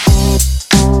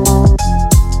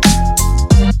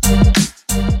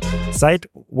Saeed,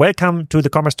 welcome to the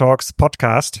Commerce Talks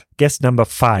podcast, guest number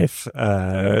 5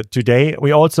 today. We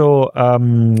also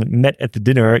met at the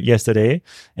dinner yesterday,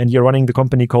 and you're running the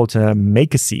company called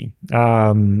Makesy.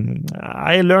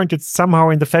 I learned it's somehow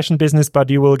in the fashion business,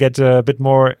 but you will get a bit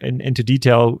more into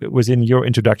detail within your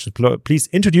introduction. Please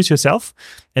introduce yourself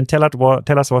and tell us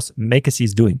what Makesy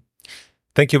is doing.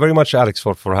 Thank you very much, Alex,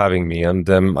 for having me. And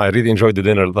I really enjoyed the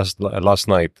dinner last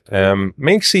night.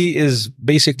 Makesy is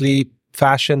basically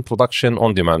fashion production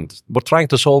on demand. We're trying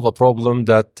to solve a problem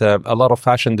that a lot of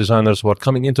fashion designers were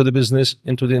coming into the business,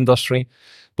 into the industry,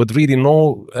 with really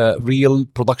no real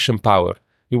production power.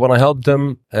 We want to help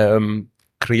them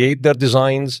create their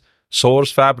designs,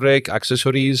 source fabric,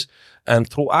 accessories, and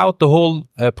throughout the whole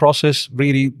process,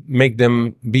 really make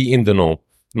them be in the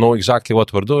know exactly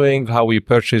what we're doing, how we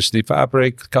purchase the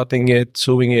fabric, cutting it,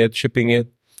 sewing it, shipping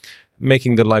it,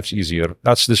 making their lives easier.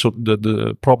 That's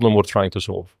the problem we're trying to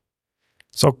solve.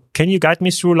 So can you guide me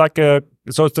through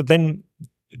then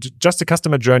just the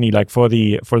customer journey, like for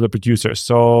the producers?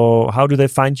 So how do they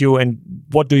find you and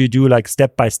what do you do like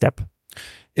step by step?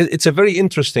 It's a very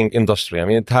interesting industry. I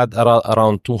mean, it had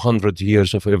around 200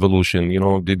 years of evolution,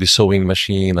 the sewing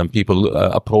machine and people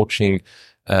approaching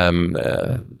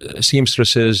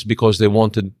seamstresses because they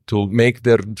wanted to make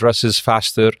their dresses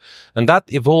faster, and that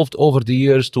evolved over the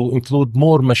years to include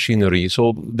more machinery.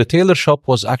 So the tailor shop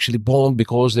was actually born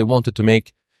because they wanted to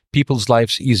make people's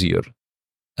lives easier.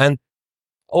 And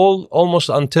almost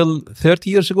until 30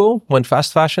 years ago, when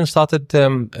fast fashion started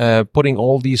putting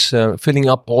all these, filling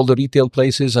up all the retail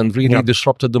places and really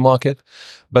disrupted the market.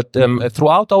 But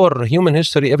throughout our human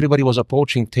history, everybody was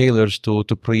approaching tailors to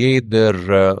create their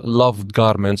loved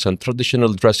garments and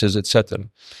traditional dresses, etc.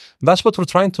 That's what we're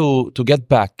trying to get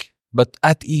back, but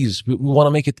at ease. We want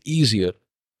to make it easier.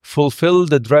 Fulfill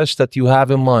the dress that you have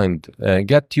in mind.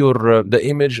 Get the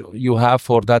image you have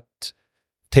for that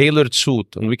tailored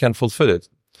suit, and we can fulfill it.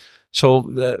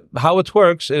 So how it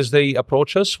works is they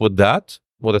approach us with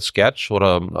a sketch or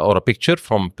a picture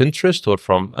from Pinterest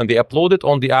and they upload it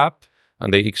on the app,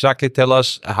 and they exactly tell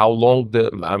us how long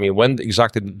when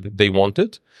exactly they want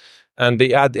it, and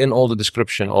they add in all the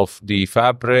description of the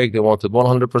fabric. They wanted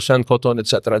 100% cotton,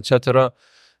 etc., etc.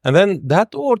 And then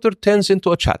that order turns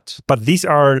into a chat. But these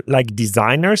are like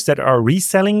designers that are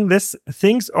reselling these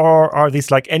things, or are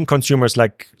these like end consumers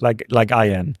like I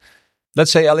am?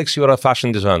 Let's say, Alex, you're a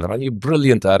fashion designer and you're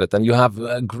brilliant at it and you have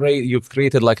you've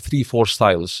created like 3-4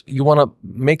 styles. You want to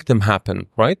make them happen,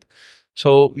 right?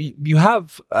 So you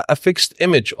have a fixed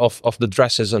image of the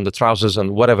dresses and the trousers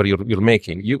and whatever you're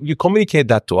making. You communicate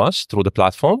that to us through the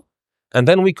platform, and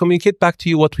then we communicate back to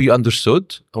you what we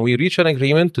understood, and we reach an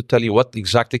agreement to tell you what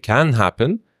exactly can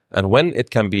happen and when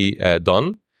it can be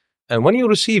done. And when you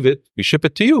receive it, we ship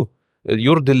it to you.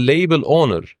 You're the label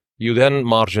owner. You then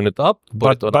margin it up,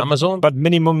 put it on Amazon. But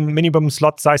minimum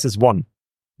slot size is 1.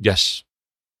 Yes.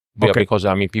 Okay. Yeah, because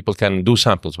people can do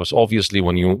samples, but obviously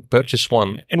when you purchase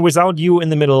one. And without you in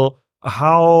the middle,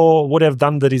 how would have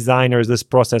done the designers this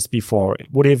process before?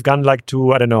 Would they have gone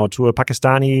to a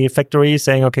Pakistani factory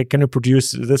saying, okay, can you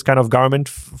produce this kind of garment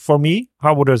for me?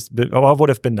 How would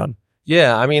have been done?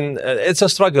 Yeah, it's a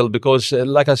struggle because,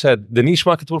 like I said, the niche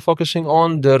market we're focusing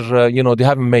on, they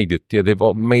haven't made it. Yeah, they've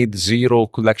made 0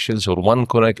 collections or 1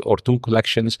 or 2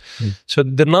 collections. So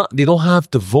they don't have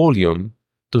the volume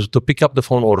to pick up the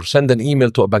phone or send an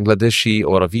email to a Bangladeshi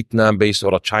or a Vietnam-based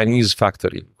or a Chinese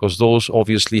factory, because those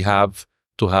obviously have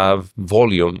to have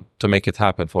volume to make it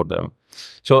happen for them.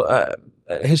 So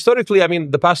historically,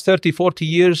 the past 30, 40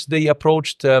 years, they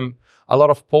approached a lot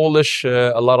of Polish,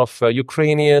 a lot of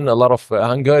Ukrainian, a lot of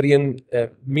Hungarian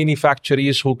mini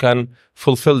factories who can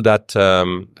fulfill that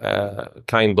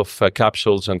kind of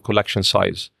capsules and collection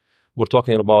size. We're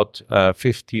talking about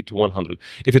 50 to 100.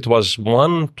 If it was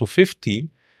 1 to 50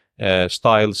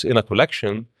 styles in a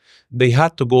collection, they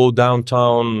had to go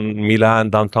downtown Milan,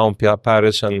 downtown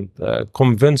Paris, and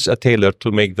convince a tailor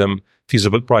to make them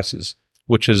feasible prices,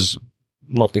 which is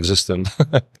not existent.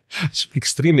 It's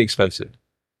extremely expensive.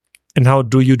 And how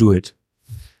do you do it?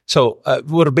 So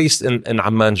we're based in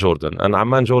Amman, Jordan. And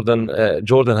Amman,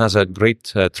 Jordan has a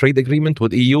great trade agreement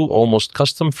with EU, almost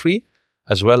custom-free,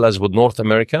 as well as with North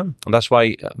America. And that's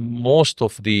why most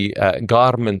of the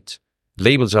garment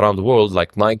labels around the world,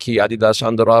 like Nike, Adidas,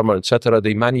 Under Armour, etc.,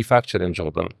 they manufacture in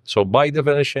Jordan. So by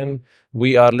definition,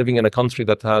 we are living in a country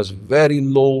that has very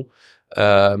low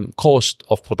cost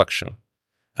of production.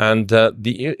 And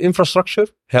the infrastructure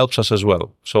helps us as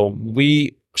well. So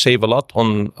we save a lot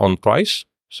on price.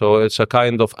 So it's a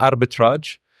kind of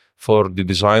arbitrage for the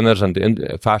designers and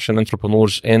the fashion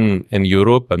entrepreneurs in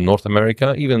Europe and North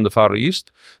America, even the Far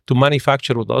East, to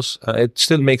manufacture with us. It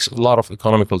still makes a lot of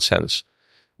economical sense.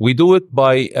 We do it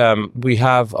by, we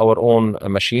have our own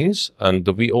machines, and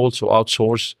we also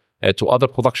outsource to other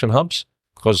production hubs,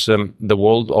 because the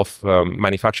world of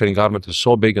manufacturing garment is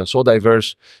so big and so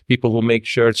diverse. People who make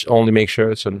shirts only make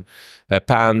shirts, and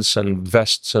pants and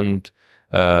vests and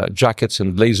jackets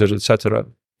and blazers, etc.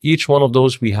 Each one of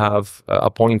those, we have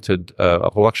appointed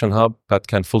a production hub that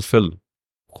can fulfill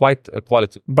quite a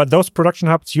quality. But those production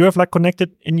hubs you have like connected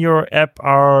in your app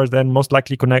are then most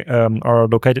likely are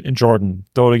located in Jordan.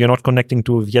 So you're not connecting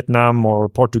to Vietnam or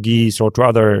Portuguese or to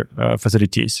other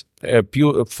facilities.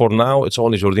 For now, it's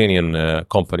only Jordanian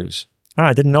companies.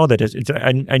 I didn't know that.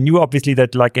 I knew obviously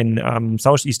that like in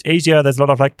Southeast Asia, there's a lot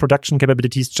of like production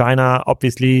capabilities. China,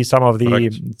 obviously, some of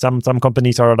the some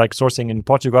companies are like sourcing in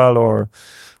Portugal or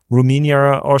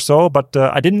Romania or so, but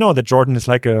I didn't know that Jordan is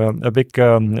like a big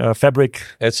fabric.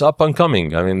 It's up and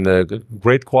coming. I mean,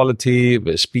 great quality,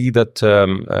 speed at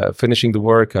finishing the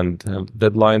work, and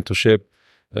deadline to ship.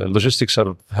 Logistics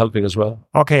are helping as well.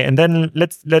 Okay, and then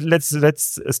let's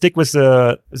stick with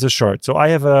the shirt. So I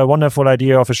have a wonderful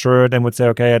idea of a shirt and would say,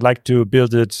 okay, I'd like to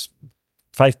build it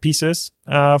 5 pieces,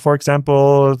 for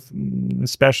example,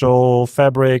 special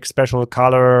fabric, special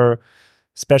color,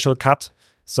 special cut.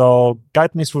 So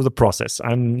guide me through the process.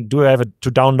 Do I have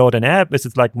to download an app? Is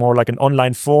it like more like an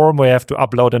online form where I have to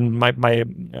upload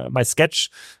my sketch?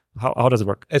 How does it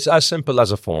work? It's as simple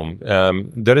as a form.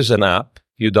 There is an app.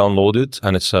 You download it,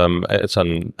 and it's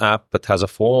an app that has a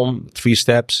form, 3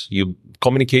 steps. You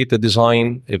communicate the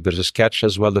design. If there's a sketch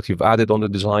as well that you've added on the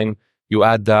design, you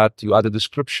add that. You add a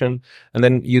description, and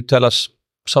then you tell us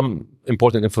some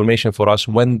important information for us.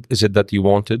 When is it that you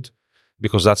want it?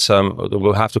 Because that's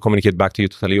we'll have to communicate back to you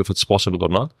to tell you if it's possible or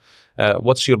not.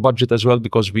 What's your budget as well?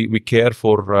 Because we care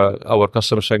for our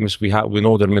customer segments. We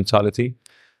know their mentality.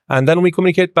 And then we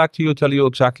communicate back to you, tell you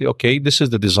exactly, okay, this is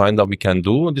the design that we can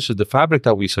do, and this is the fabric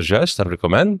that we suggest and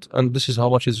recommend, and this is how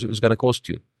much it's going to cost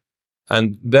you.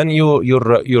 And then you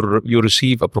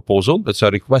receive a proposal. It's a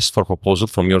request for proposal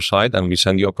from your side, and we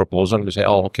send you a proposal, and we say,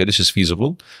 oh, okay, this is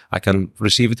feasible. I can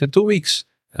receive it in 2 weeks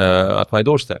at my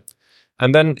doorstep.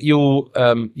 And then you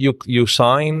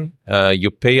sign,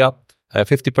 you pay up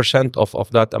 50%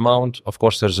 of that amount. Of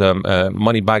course, there's a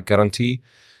money back guarantee.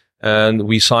 And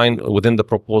we sign within the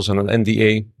proposal an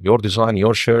NDA, your design,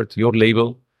 your shirt, your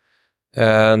label,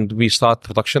 and we start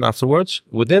production afterwards.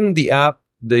 Within the app,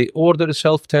 the order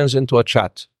itself turns into a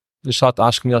chat. You start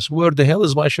asking us, where the hell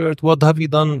is my shirt? What have you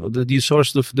done? Did you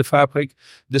source the fabric?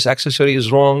 This accessory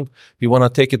is wrong. We want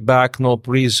to take it back. No,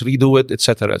 please redo it,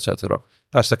 etc., etc.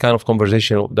 That's the kind of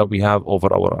conversation that we have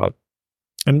over our app.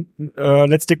 And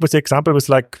let's stick with the example with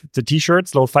like the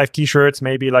t-shirts, so 5 t-shirts,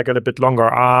 maybe like a little bit longer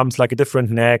arms, like a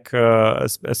different neck, a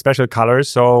special color.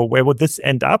 So where would this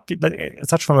end up,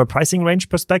 such from a pricing range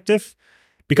perspective?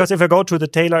 Because if I go to the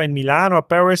tailor in Milan or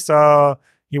Paris,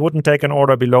 he wouldn't take an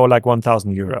order below like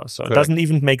 1,000 euros. So Correct. It doesn't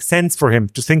even make sense for him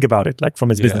to think about it, like from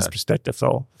his business perspective.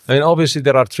 So I mean, obviously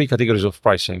there are 3 categories of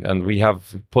pricing, and we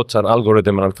have put an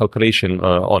algorithm and a calculation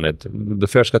on it. The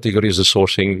first category is the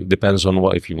sourcing. Depends on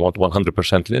if you want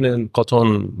 100% linen,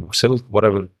 cotton, silk,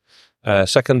 whatever.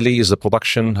 Secondly is the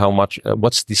production. How much?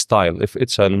 What's the style? If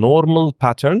it's a normal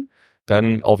pattern,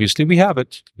 then obviously we have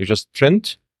it. You just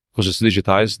print, because it's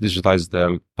digitize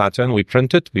the pattern. We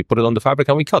print it, we put it on the fabric,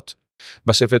 and we cut.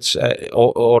 But if it's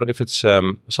or if it's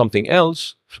something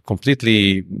else,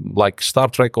 completely like Star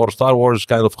Trek or Star Wars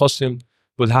kind of costume,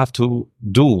 we'll have to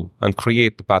do and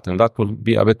create the pattern. That will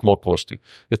be a bit more costly.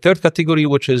 The third category,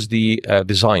 which is the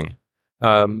design,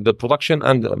 the production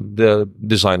and the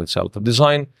design itself. The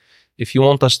design, if you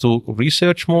want us to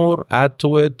research more, add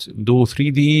to it, do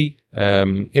 3D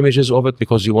images of it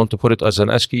because you want to put it as an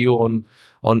SKU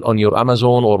on your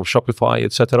Amazon or Shopify,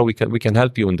 etc., we can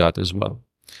help you in that as well.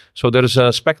 So there is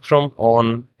a spectrum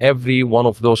on every one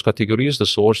of those categories: the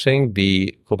sourcing,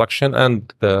 the production,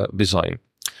 and the design.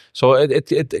 So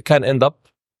it can end up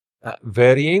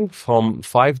varying from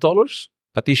 $5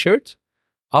 a t-shirt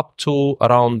up to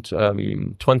around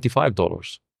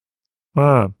 $25.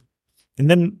 And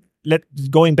then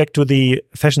going back to the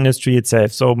fashion industry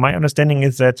itself. So my understanding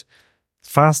is that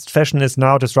fast fashion is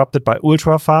now disrupted by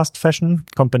ultra fast fashion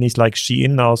companies like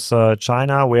Shein aus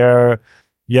China, where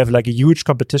you have like a huge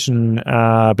competition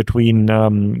between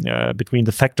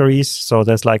the factories. So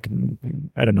there's like,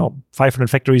 I don't know, 500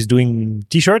 factories doing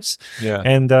t-shirts,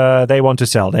 and they want to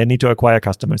sell. They need to acquire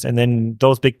customers, and then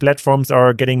those big platforms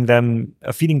are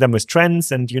feeding them with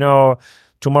trends, and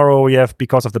tomorrow you have,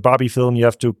 because of the Barbie film, you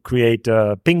have to create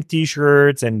pink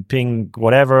t-shirts and pink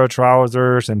whatever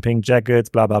trousers and pink jackets,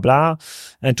 blah blah blah,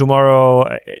 and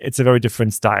tomorrow it's a very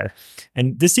different style.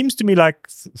 And this seems to me like,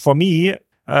 for me,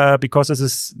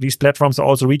 because these platforms are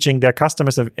also reaching their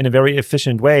customers in a very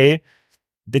efficient way,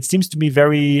 that seems to be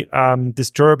very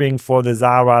disturbing for the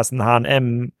Zara's and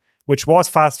H&M, which was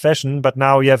fast fashion, but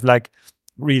now you have like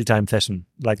real-time fashion.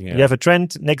 Like you have a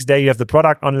trend, next day you have the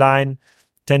product online,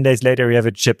 10 days later you have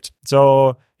it shipped.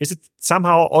 So is it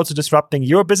somehow also disrupting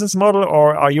your business model,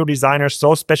 or are your designers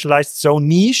so specialized, so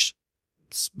niche,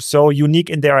 so unique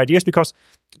in their ideas? Because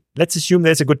let's assume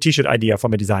there's a good t-shirt idea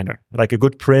from a designer, like a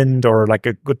good print or like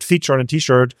a good feature on a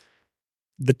t-shirt.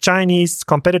 The Chinese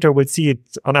competitor will see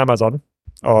it on Amazon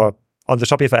or on the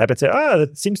Shopify app and say,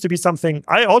 that seems to be something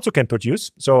I also can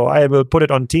produce. So I will put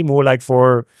it on Temu like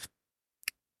for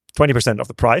 20% of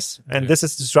the price. And this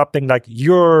is disrupting like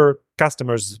your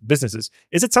customers' businesses.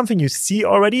 Is it something you see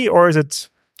already, or is it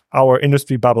our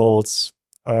industry bubbles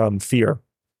fear?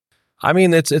 I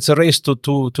mean, it's a race to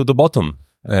the bottom.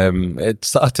 It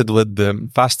started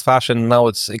with fast fashion. Now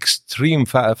it's extreme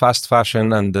fast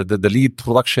fashion, and the lead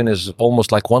production is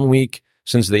almost like 1 week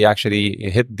since they actually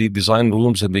hit the design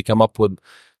rooms and they come up with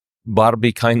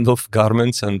Barbie kind of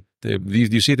garments, and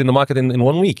you see it in the market in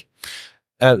 1 week.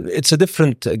 It's a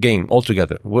different game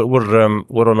altogether.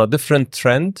 We're on a different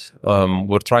trend.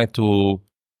 We're trying to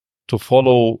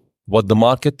follow what the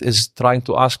market is trying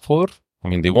to ask for. I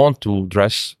mean, they want to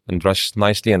dress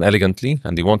nicely and elegantly,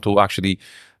 and they want to actually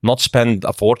not spend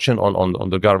a fortune on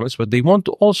the garments, but they want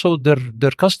to also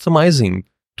their customizing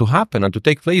to happen and to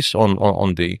take place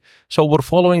on the. So we're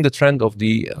following the trend of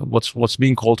the what's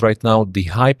being called right now the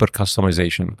hyper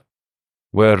customization,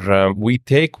 where we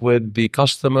take with the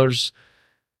customer's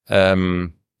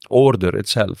order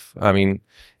itself. I mean,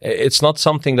 it's not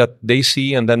something that they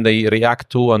see and then they react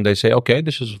to and they say, okay,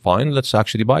 this is fine, let's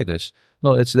actually buy this.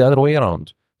 No, it's the other way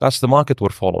around. That's the market we're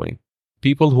following.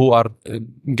 People who are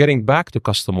getting back to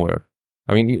custom wear.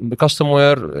 I mean, the custom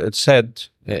wear, it's said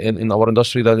in our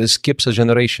industry that it skips a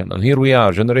generation. And here we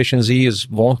are, Generation Z is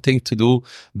wanting to do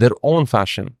their own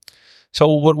fashion.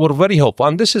 So we're very hopeful.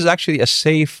 And this is actually a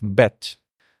safe bet,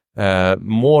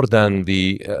 more than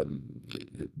the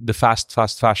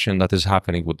fast fashion that is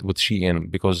happening with Shein.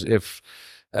 Because if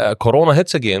Corona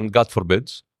hits again, God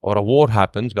forbids, or a war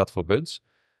happens, God forbids,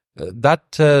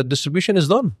 that distribution is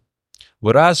done.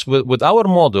 Whereas with our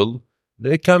model,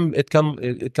 it can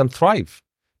thrive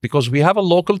because we have a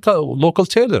local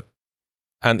tailor.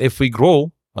 And if we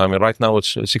grow, I mean, right now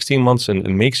it's 16 months in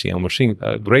Makesy, and we're seeing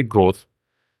great growth.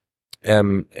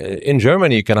 In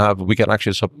Germany, we can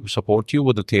actually support you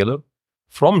with a tailor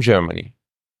from Germany,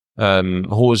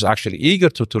 who is actually eager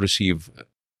to receive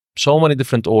so many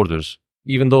different orders,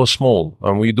 even though small,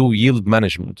 and we do yield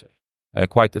management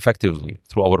quite effectively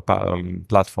through our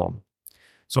platform.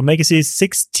 So Makesy is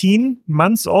 16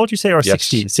 months old, you say, or yes,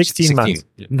 16 months.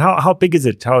 Yeah. And how big is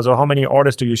it? How many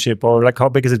orders do you ship, or like how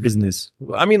big is it business?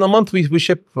 I mean, a month we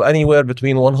ship anywhere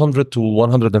between 100 to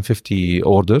 150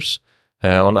 orders.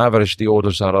 On average, the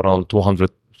orders are around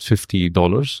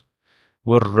 $250.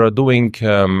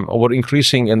 We're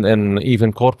increasing, and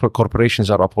even corporations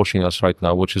are approaching us right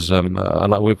now, which is and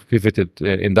we've pivoted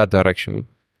in that direction,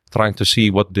 trying to see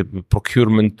what the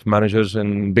procurement managers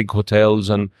in big hotels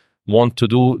and want to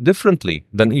do differently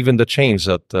than even the chains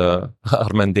that are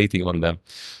mandating on them,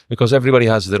 because everybody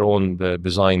has their own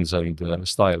designs and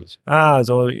styles.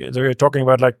 So you're talking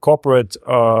about like corporate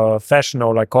fashion,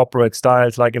 or like corporate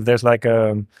styles. Like if there's like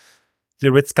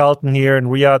the Ritz-Carlton here in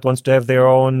Riyadh wants to have their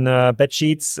own bed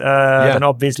sheets, and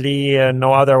obviously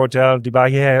no other hotel, the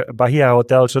Bahia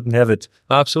hotel, shouldn't have it.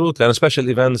 Absolutely, and special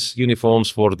events, uniforms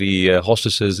for the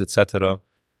hostesses, etc.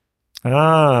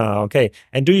 Okay.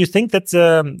 And do you think that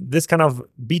this kind of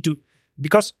B2,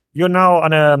 because you're now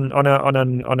on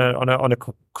a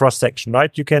cross section,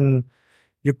 right?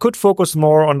 You could focus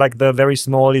more on like the very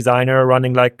small designer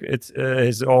running like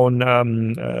his own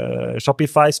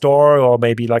Shopify store, or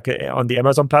maybe like on the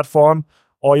Amazon platform,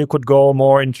 or you could go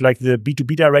more into like the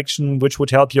B2B direction, which would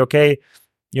help you. Okay,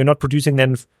 you're not producing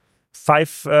then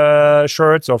 5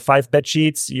 shirts or 5 bed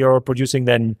sheets. You're producing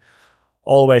then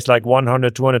always like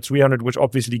 100, 200, 300, which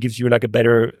obviously gives you like a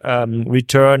better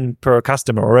return per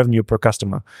customer or revenue per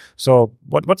customer. So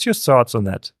what's your thoughts on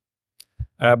that?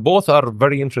 Both are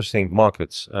very interesting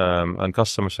markets and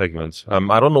customer segments.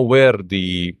 I don't know where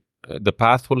the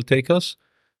path will take us,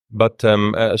 but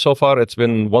so far it's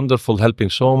been wonderful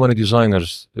helping so many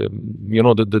designers.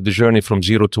 The journey from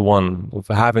 0 to 1, of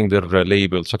having their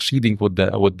label, succeeding with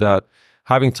that,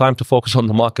 having time to focus on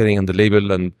the marketing and the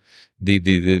label and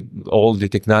all the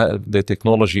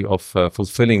technology of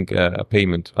fulfilling a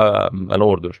payment, an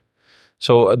order.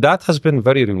 So that has been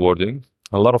very rewarding.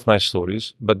 A lot of nice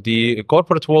stories, but the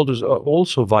corporate world is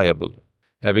also viable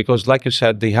because, like you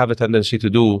said, they have a tendency to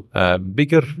do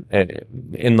bigger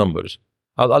in numbers.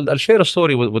 I'll share a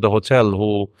story with a hotel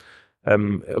who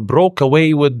broke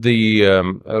away with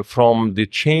from the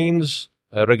chains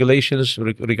regulations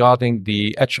regarding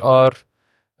the HR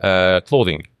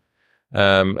clothing.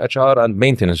 HR and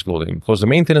maintenance clothing, because the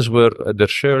maintenance were their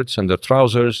shirts and their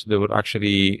trousers, they were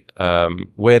actually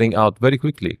wearing out very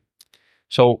quickly.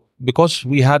 So because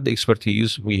we had the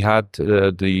expertise, we had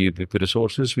the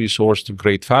resources, we sourced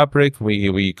great fabric,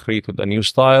 we created a new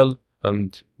style,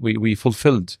 and we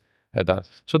fulfilled that.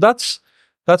 So that's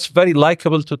very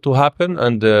likable to happen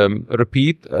and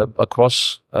repeat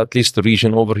across at least the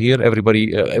region over here.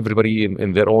 Everybody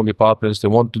in their own departments, they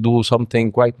want to do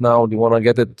something right now. They want to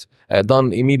get it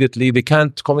done immediately. They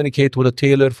can't communicate with a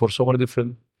tailor for so many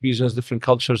different reasons, different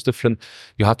cultures,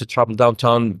 you have to travel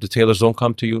downtown. The tailors don't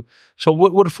come to you. So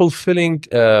we're fulfilling,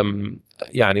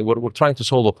 we're trying to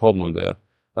solve a problem there.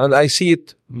 And I see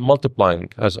it multiplying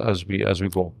as we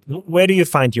go. Where do you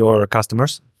find your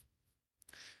customers?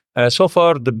 So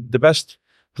far, the best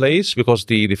place, because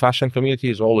the fashion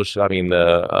community is always,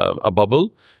 a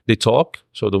bubble. They talk.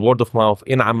 So the word of mouth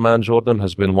in Amman, Jordan,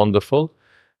 has been wonderful,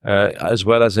 as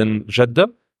well as in Jeddah.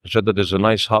 Jeddah is a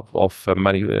nice hub of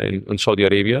in Saudi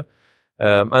Arabia,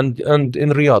 and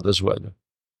in Riyadh as well.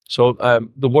 So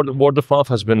the word of mouth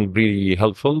has been really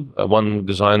helpful. One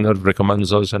designer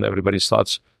recommends us, and everybody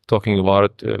starts talking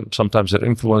about it. Sometimes they're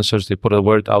influencers; they put a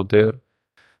word out there.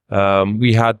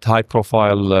 We had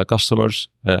high-profile customers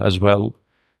as well.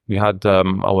 We had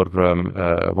our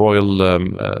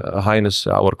Royal Highness,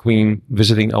 our Queen,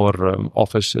 visiting our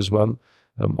office as well,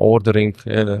 ordering,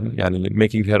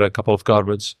 making her a couple of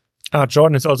garments.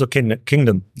 Jordan is also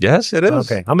kingdom. Yes, it is.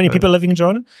 Okay. How many people living in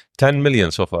Jordan? 10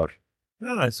 million so far.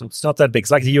 So it's not that big.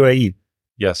 It's like the UAE.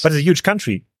 Yes. But it's a huge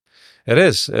country. It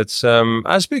is. It's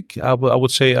as big, I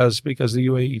would say, as big as the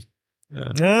UAE.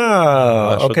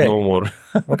 I should know more.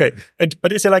 Okay.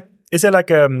 But is there like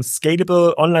a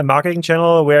scalable online marketing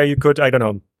channel where you could, I don't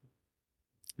know,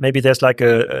 maybe there's like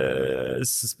a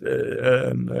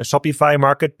Shopify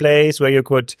marketplace where you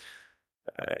could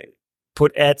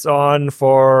put ads on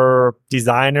for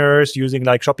designers using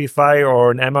like Shopify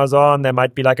or an Amazon. There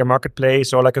might be like a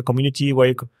marketplace or like a community where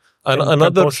you could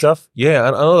post stuff. Yeah,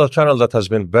 and another channel that has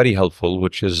been very helpful,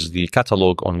 which is the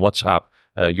catalog on WhatsApp.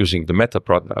 Using the Meta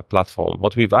platform.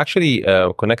 What we've actually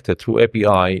connected through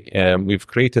API, we've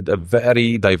created a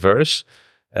very diverse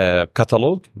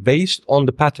catalog based on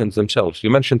the patterns themselves. You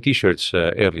mentioned t-shirts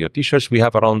earlier. T-shirts, we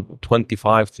have around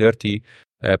 25, 30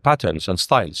 patterns and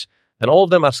styles, and all of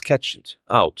them are sketched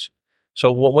out.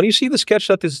 So when you see the sketch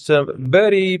that is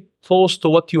very close to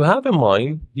what you have in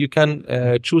mind, you can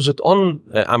choose it on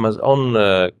Amazon,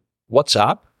 on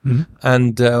WhatsApp. Mm-hmm.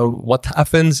 And what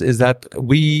happens is that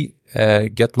we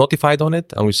get notified on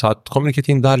it and we start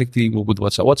communicating directly with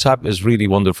WhatsApp. WhatsApp is really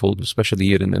wonderful, especially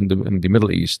here in the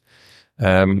Middle East.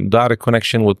 Direct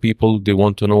connection with people. They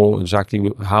want to know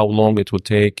exactly how long it will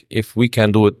take, if we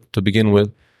can do it to begin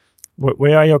with.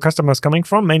 Where are your customers coming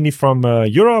from? Mainly from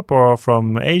Europe or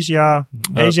from Asia?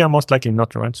 Asia, most likely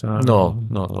not, right? So,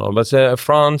 no. But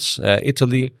France,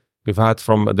 Italy, we've had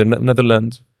from the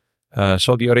Netherlands,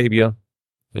 Saudi Arabia,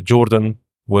 Jordan,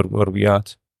 where we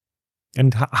at.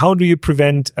 And how do you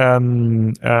prevent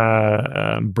brand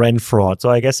fraud? So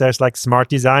I guess there's like smart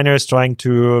designers trying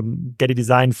to get a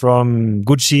design from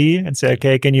Gucci and say,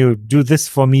 okay, can you do this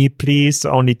for me, please?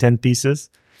 Only 10 pieces.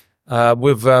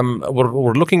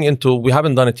 We're looking into. We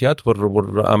haven't done it yet.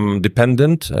 We're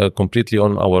dependent completely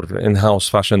on our in-house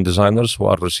fashion designers who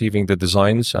are receiving the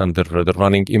designs, and they're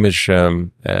running image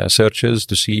searches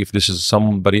to see if this is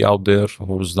somebody out there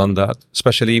who's done that.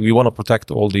 Especially, we want to protect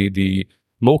all the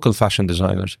local fashion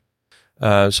designers.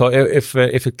 So if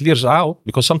it clears out,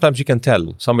 because sometimes you can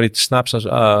tell somebody snaps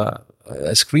a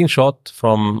screenshot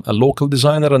from a local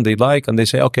designer and they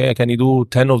say, okay, can you do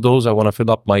 10 of those? I want to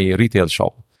fill up my retail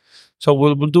shop. So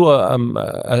we'll do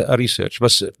a research,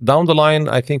 but down the line,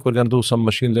 I think we're going to do some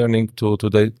machine learning to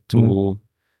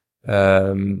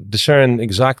discern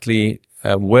exactly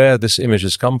where this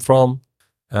images come from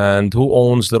and who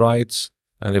owns the rights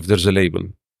and if there's a label.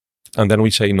 And then we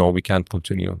say, no, we can't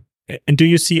continue. And do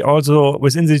you see also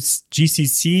within this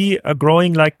GCC a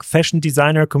growing like fashion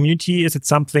designer community? Is it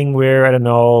something where, I don't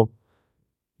know,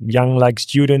 young like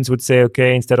students would say,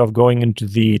 okay, instead of going into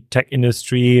the tech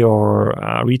industry or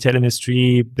retail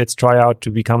industry, let's try out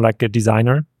to become like a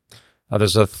designer?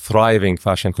 There's a thriving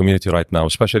fashion community right now,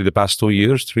 especially the past 2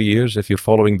 years, 3 years. If you're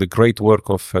following the great work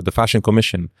of the Fashion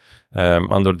Commission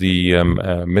under the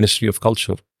Ministry of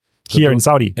Culture here in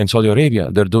Saudi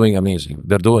Arabia, they're doing amazing.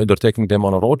 They're taking them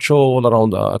on a roadshow all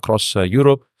around across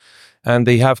Europe, and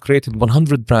they have created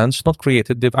 100 brands. Not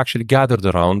created, they've actually gathered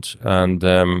around and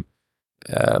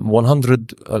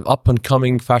 100 up and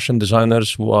coming fashion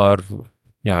designers who are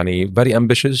very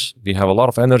ambitious. They have a lot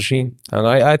of energy, and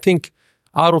I think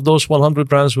out of those 100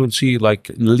 brands, we'll see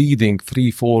like leading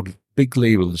 3-4 big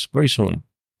labels very soon.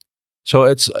 So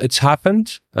it's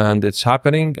happened, and it's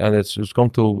happening, and it's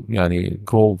going to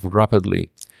grow rapidly.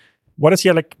 What is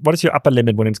your upper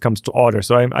limit when it comes to orders?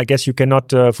 So I guess you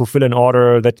cannot fulfill an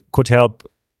order that could help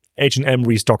H&M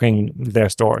restocking their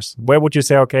stores. Where would you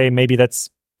say, okay, maybe that's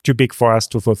too big for us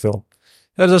to fulfill?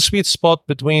 There's a sweet spot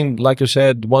between, like you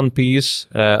said, one piece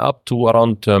up to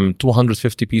around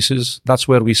 250 pieces. That's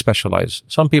where we specialize.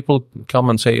 Some people come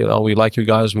and say, oh, we like you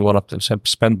guys. We want to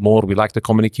spend more. We like the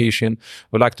communication.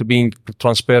 We like to be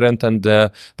transparent, and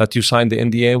that you sign the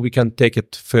NDA. We can take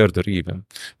it further even.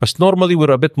 But normally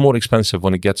we're a bit more expensive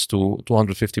when it gets to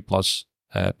 250 plus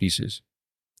pieces.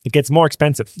 It gets more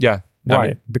expensive? Yeah.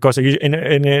 Why? Because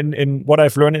in what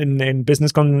I've learned in business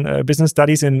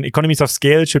studies, in economies of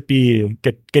scale, should be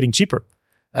getting cheaper.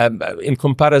 In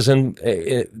comparison,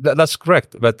 that's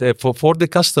correct. But for the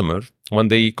customer, when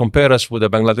they compare us with a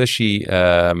Bangladeshi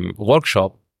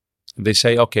workshop, they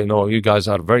say, okay, no, you guys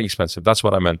are very expensive. That's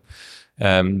what I meant.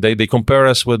 They compare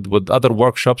us with other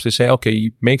workshops. They say,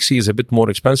 okay, Makesy is a bit more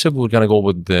expensive. We're going to go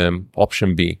with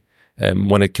option B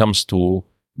when it comes to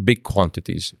big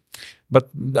quantities. But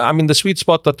I mean, the sweet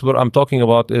spot that I'm talking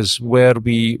about is where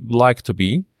we like to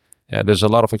be. There's a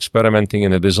lot of experimenting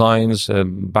in the designs,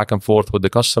 back and forth with the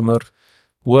customer.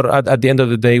 We're at the end of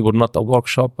the day, we're not a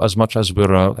workshop as much as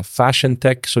we're a fashion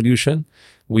tech solution.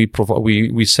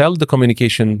 We sell the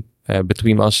communication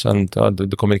between us and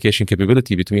the communication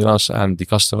capability between us and the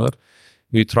customer.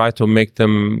 We try to make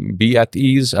them be at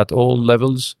ease at all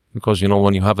levels, because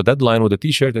when you have a deadline with a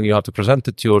T-shirt and you have to present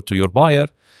it to your buyer,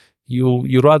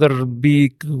 you rather be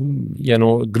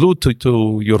glued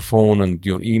to your phone and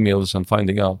your emails and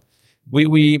finding out.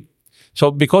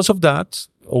 So because of that,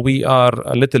 we are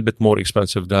a little bit more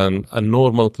expensive than a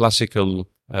normal classical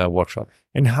workshop.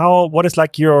 And what is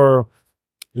like your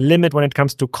limit when it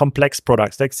comes to complex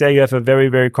products? Like say you have a very,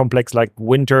 very complex like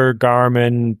winter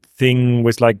garment thing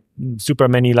with like super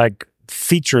many like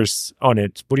features on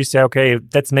it. Would you say, okay,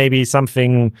 that's maybe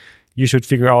something you should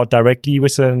figure out directly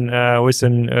with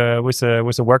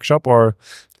a workshop? Or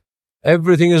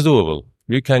everything is doable.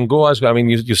 You can go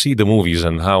you see the movies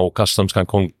and how customs can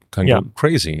go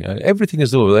crazy. Everything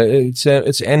is doable.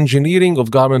 It's engineering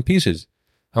of garment pieces,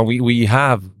 and we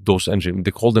have those engineers.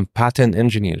 They call them pattern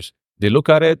engineers. They look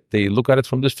at it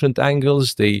from different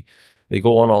angles. They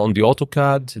go on the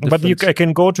AutoCAD. But you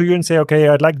can go to you and say, okay,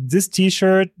 I'd like this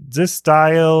T-shirt, this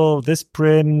style, this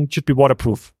print should be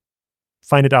waterproof.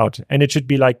 Find it out, and it should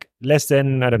be like less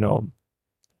than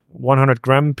 100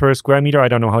 gram per square meter. I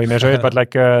don't know how you measure it, but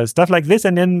like stuff like this.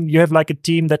 And then you have like a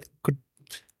team that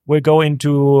will go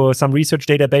into some research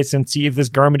database and see if this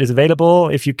garment is available,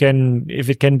 if it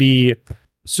can be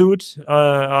sewed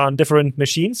on different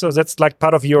machines. So that's like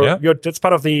part of that's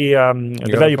part of the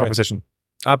value proposition.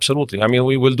 Absolutely. I mean,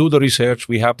 we will do the research.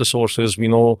 We have the sources. We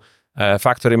know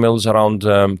factory mills around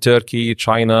Turkey,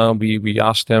 China. We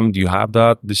ask them, do you have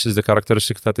that? This is the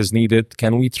characteristic that is needed.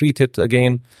 Can we treat it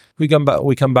again? We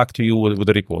come back to you with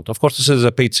a report. Of course, this is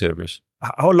a paid service.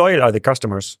 How loyal are the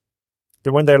customers?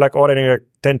 When they're like ordering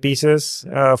 10 pieces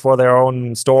for their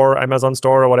own store, Amazon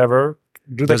store or whatever,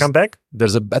 they come back?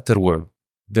 There's a better word.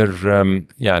 They're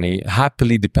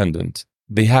happily dependent.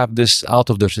 They have this out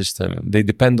of their system. They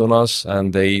depend on us,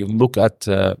 and they look at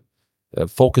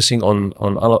focusing on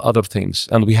other things,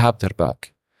 and we have their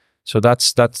back. So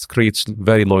that creates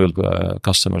very loyal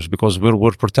customers, because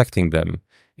we're protecting them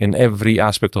in every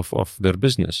aspect of their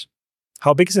business.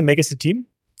 How big is the Makesy team?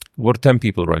 We're 10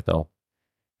 people right now.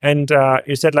 And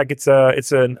you said like it's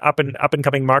an up and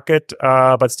coming market,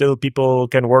 but still people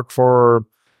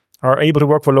are able to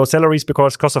work for low salaries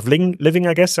because cost of living,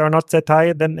 I guess, are not that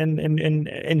high than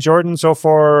in Jordan. So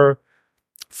for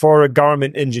a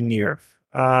garment engineer,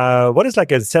 what is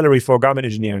like a salary for a garment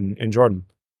engineer in Jordan?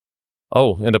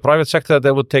 Oh, in the private sector,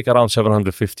 they would take around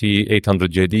 750,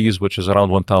 800 JDs, which is around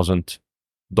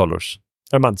 $1,000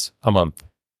 a month.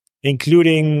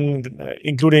 Including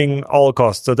all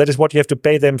costs. So that is what you have to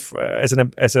pay them as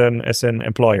an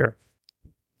employer.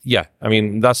 Yeah, I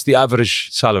mean that's the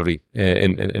average salary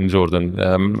in Jordan.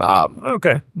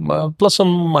 Okay. Plus or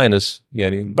minus.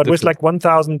 Yeah, But with like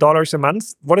 $1,000 a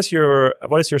month, what is your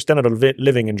standard of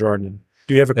living in Jordan?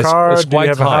 Do you have a car? It's Do you quite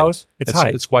have high. a house? It's high.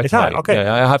 It's quite high. Okay.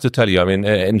 Yeah, I have to tell you. I mean,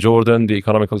 in Jordan, the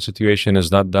economical situation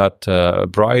is not that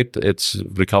bright. It's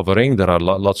recovering. There are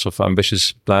lots of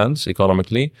ambitious plans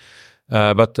economically,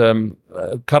 but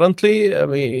currently, I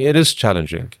mean, it is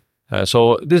challenging.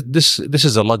 So this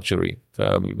is a luxury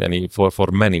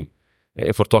for many.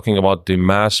 If we're talking about the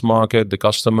mass market, the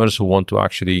customers who want to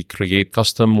actually create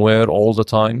custom wear all the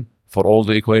time for all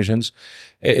the equations,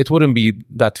 it wouldn't be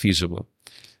that feasible.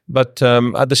 But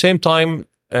at the same time,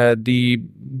 the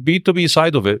B2B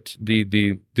side of it,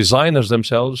 the designers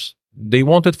themselves, they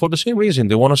want it for the same reason.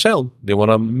 They want to sell. They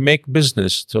want to make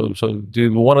business. So they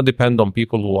want to depend on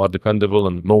people who are dependable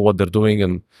and know what they're doing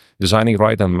and designing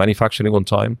right and manufacturing on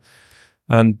time.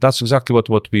 And that's exactly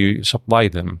what we supply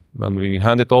them. And we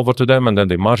hand it over to them, and then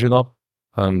they margin up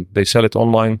and they sell it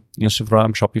online,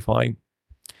 Instagram, Shopify.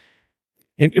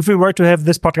 If we were to have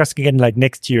this podcast again, like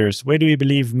next year's, where do you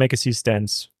believe Makesy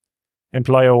stands?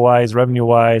 Employer-wise,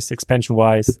 revenue-wise,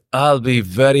 expansion-wise? I'll be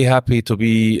very happy to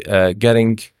be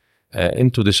getting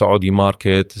into the Saudi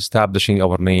market, establishing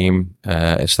our name,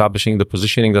 establishing the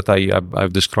positioning that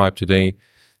I've described today,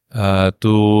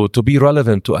 to be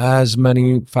relevant to as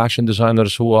many fashion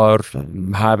designers who are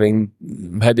having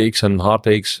headaches and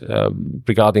heartaches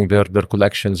regarding their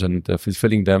collections and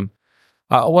fulfilling them.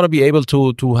 I want to be able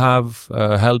to have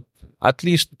help at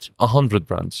least 100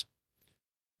 brands.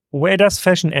 Where does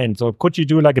fashion end? So could you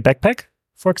do like a backpack,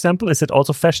 for example? Is it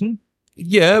also fashion?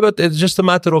 Yeah, but it's just a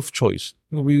matter of choice.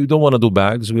 We don't want to do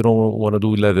bags. We don't want to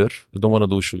do leather. We don't want to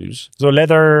do shoes. So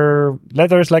leather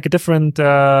is like a different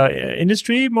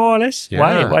industry, more or less?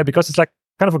 Yeah. Why? Because it's like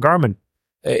kind of a garment.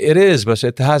 It is, but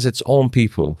it has its own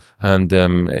people, and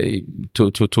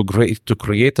to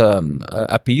create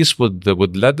a piece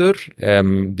with leather,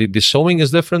 the sewing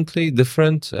is different.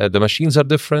 The machines are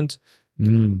different.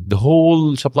 The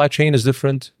whole supply chain is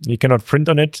different. You cannot print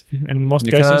on it in most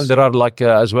cases. There are like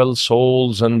as well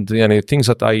soles and things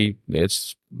that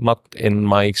it's not in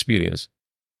my experience.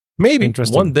 Maybe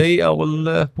one day I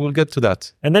will get to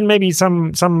that. And then maybe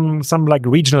some like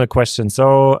regional questions.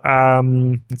 So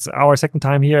it's our second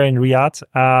time here in Riyadh.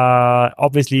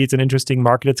 Obviously, it's an interesting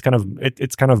market.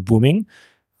 It's kind of booming.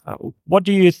 What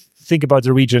do you think about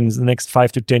the regions in the next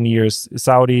 5 to 10 years?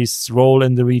 Saudi's role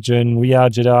in the region,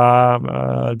 Riyadh,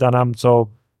 Jeddah, Danam. So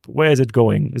where is it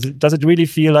going? Does it really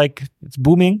feel like it's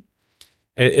booming?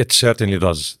 It certainly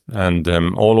does. And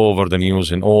all over the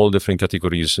news in all different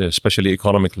categories, especially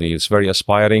economically, it's very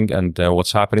aspiring. And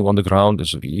what's happening on the ground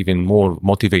is even more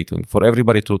motivating for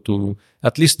everybody to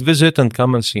at least visit and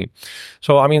come and see.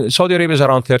 So, I mean, Saudi Arabia is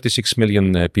around 36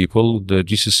 million people. The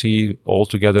GCC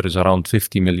altogether is around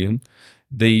 50 million.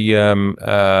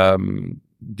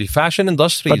 The fashion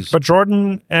industry but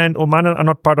Jordan and Oman are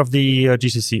not part of the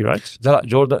GCC, right?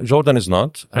 Jordan is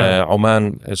not.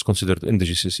 Oman is considered in the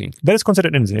GCC. That is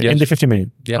considered in the 50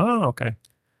 million? Yeah. Oh, okay.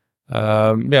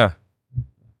 Yeah.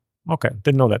 Okay,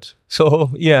 didn't know that. So,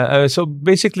 yeah. So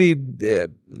basically, the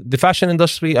fashion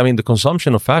industry, I mean, the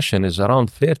consumption of fashion is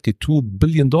around $32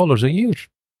 billion a year.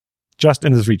 Just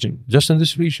in this region? Just in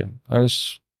this region.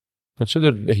 It's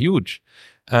considered huge.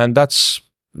 And that's,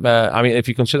 I mean, if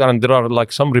you consider, and there are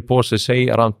like some reports that say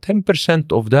around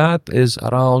 10% of that is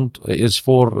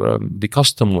for the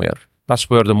custom wear. That's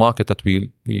where the market that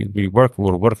we're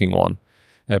working on.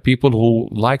 People who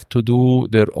like to do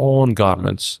their own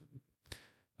garments.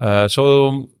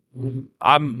 So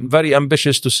I'm very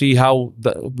ambitious to see how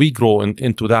we grow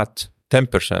into that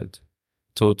 10%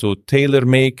 to tailor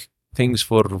make things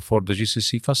for the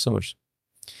GCC customers.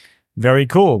 Very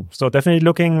cool. So definitely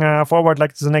looking forward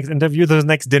to the next interview, the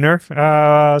next dinner.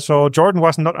 So Jordan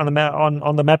was not on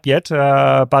the map yet,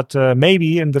 but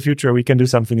maybe in the future we can do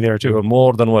something there too. You're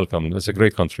more than welcome. It's a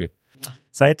great country.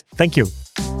 Saeed, thank you.